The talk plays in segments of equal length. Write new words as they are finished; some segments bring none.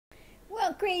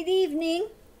great evening.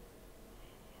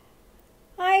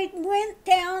 I went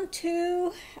down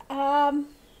to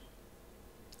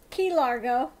Key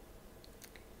Largo.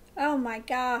 Oh my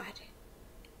God.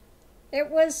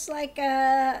 It was like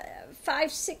a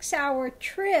 5-6 hour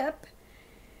trip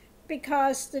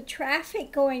because the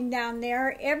traffic going down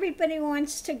there, everybody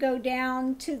wants to go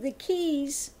down to the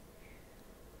Keys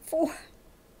for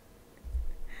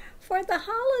the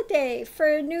holiday,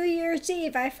 for New Year's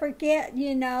Eve. I forget,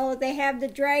 they have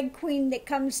the drag queen that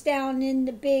comes down in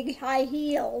the big high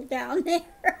heel down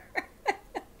there.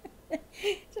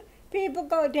 People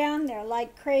go down there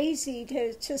like crazy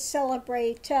to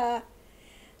celebrate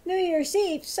New Year's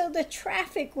Eve. So the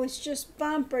traffic was just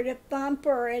bumper to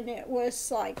bumper, and it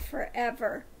was like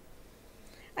forever.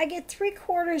 I get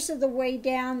 3/4 of the way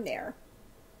down there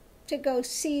to go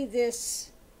see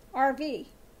this RV.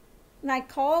 And I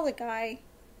call the guy,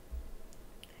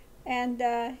 and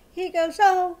he goes,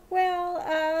 "Oh,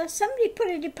 well, somebody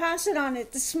put a deposit on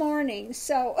it this morning."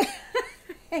 So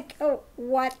I go,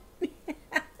 "What?"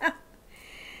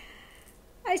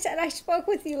 I said, "I spoke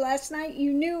with you last night.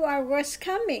 You knew I was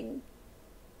coming,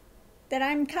 that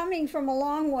I'm coming from a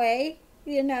long way,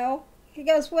 He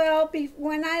goes, "Well,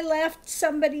 when I left,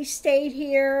 somebody stayed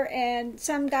here, and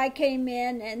some guy came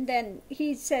in, and then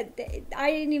he said,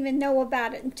 I didn't even know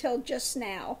about it until just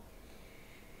now."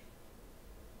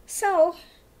 So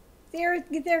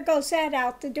there goes that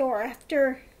out the door.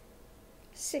 After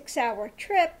a 6-hour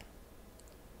trip,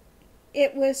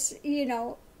 it was,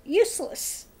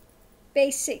 useless,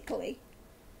 basically.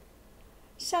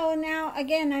 So now,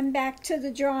 again, I'm back to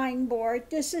the drawing board.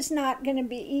 This is not going to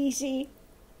be easy,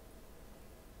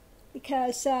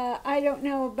 because I don't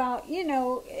know about,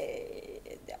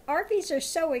 RVs are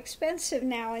so expensive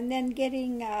now, and then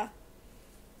getting a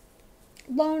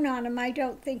loan on them I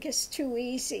don't think is too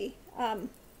easy.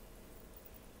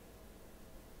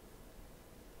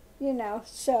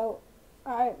 So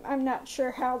I'm not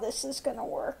sure how this is going to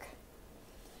work.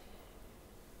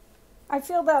 I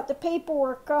filled out the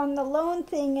paperwork on the loan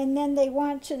thing, and then they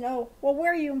want to know, well,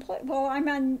 where are you employed? Well, I'm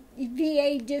on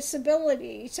VA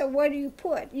disability, so what do you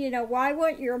put? Well, I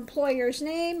want your employer's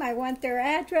name, I want their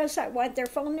address, I want their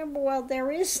phone number. Well,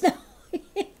 there is no,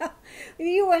 the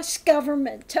U.S.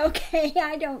 government, okay?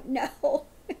 I don't know.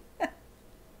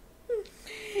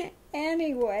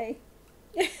 Anyway.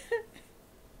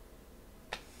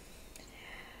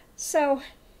 So,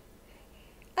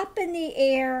 up in the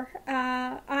air.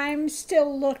 I'm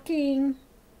still looking,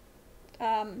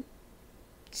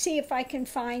 see if I can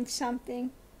find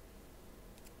something.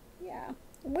 Yeah,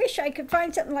 I wish I could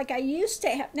find something like I used to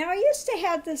have. Now, I used to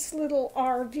have this little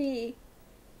RV.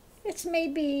 It's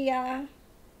maybe,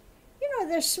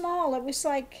 they're small. It was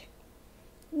like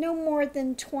no more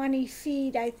than 20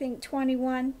 feet, I think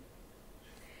 21.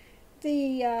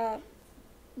 The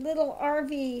little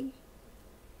RV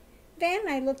van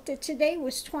I looked at today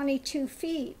was 22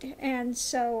 feet, and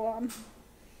so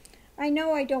I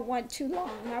know I don't want too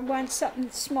long. I want something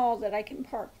small that I can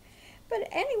park. But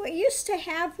anyway, I used to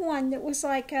have one that was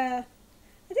like I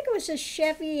think it was a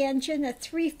Chevy engine, a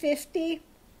 350,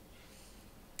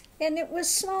 and it was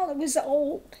small. It was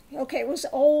old. Okay, it was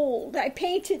old. I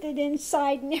painted it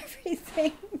inside and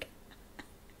everything.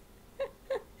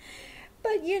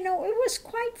 But, it was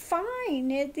quite fine.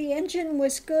 The engine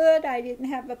was good. I didn't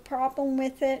have a problem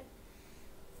with it.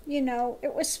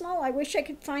 It was small. I wish I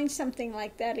could find something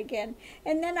like that again.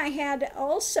 And then I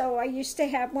used to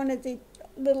have one of the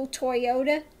little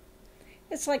Toyota.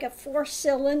 It's like a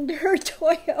 4-cylinder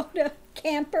Toyota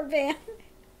camper van.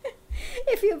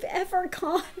 If you've ever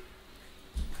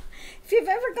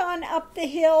gone up the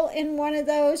hill in one of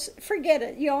those, forget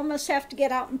it. You almost have to get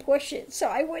out and push it. So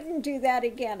I wouldn't do that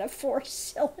again, a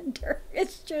 4-cylinder.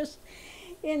 It's just,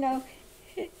 the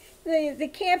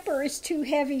camper is too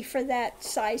heavy for that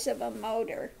size of a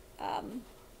motor.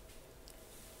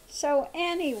 So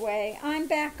anyway, I'm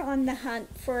back on the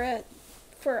hunt for a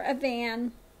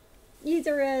van,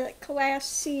 either a Class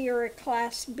C or a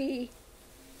Class B.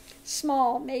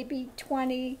 Small, maybe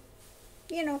 20,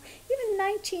 even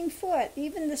 19 foot,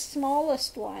 even the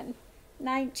smallest one,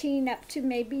 19 up to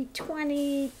maybe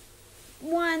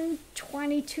 21,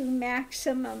 22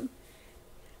 maximum.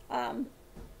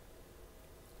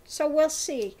 So we'll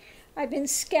see. I've been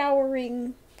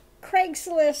scouring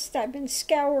Craigslist, I've been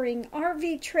scouring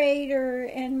RV Trader,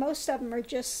 and most of them are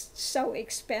just so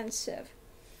expensive.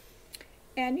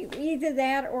 And either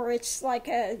that, or it's like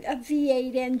a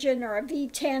V8 engine or a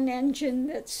V10 engine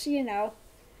that's,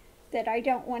 that I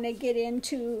don't want to get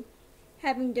into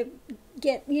having to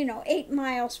get, 8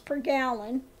 miles per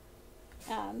gallon.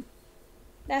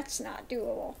 That's not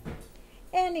doable.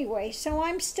 Anyway, so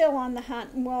I'm still on the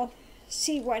hunt, and we'll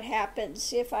see what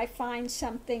happens, if I find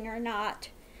something or not.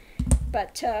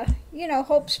 But, you know,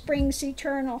 hope springs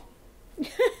eternal.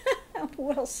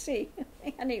 We'll see.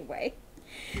 Anyway,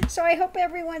 so I hope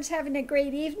everyone's having a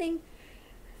great evening.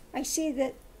 I see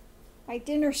that my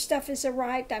dinner stuff has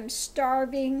arrived. I'm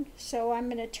starving, so I'm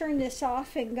going to turn this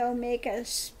off and go make a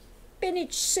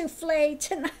spinach souffle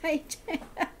tonight.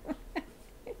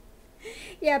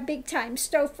 Yeah, big time.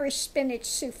 Stouffer's spinach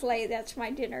souffle. That's my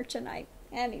dinner tonight.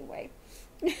 Anyway,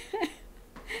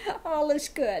 all is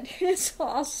good. So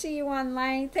I'll see you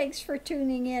online. Thanks for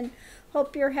tuning in.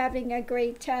 Hope you're having a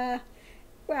great,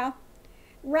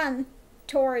 run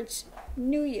towards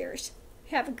New Year's.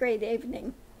 Have a great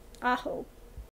evening. Aho.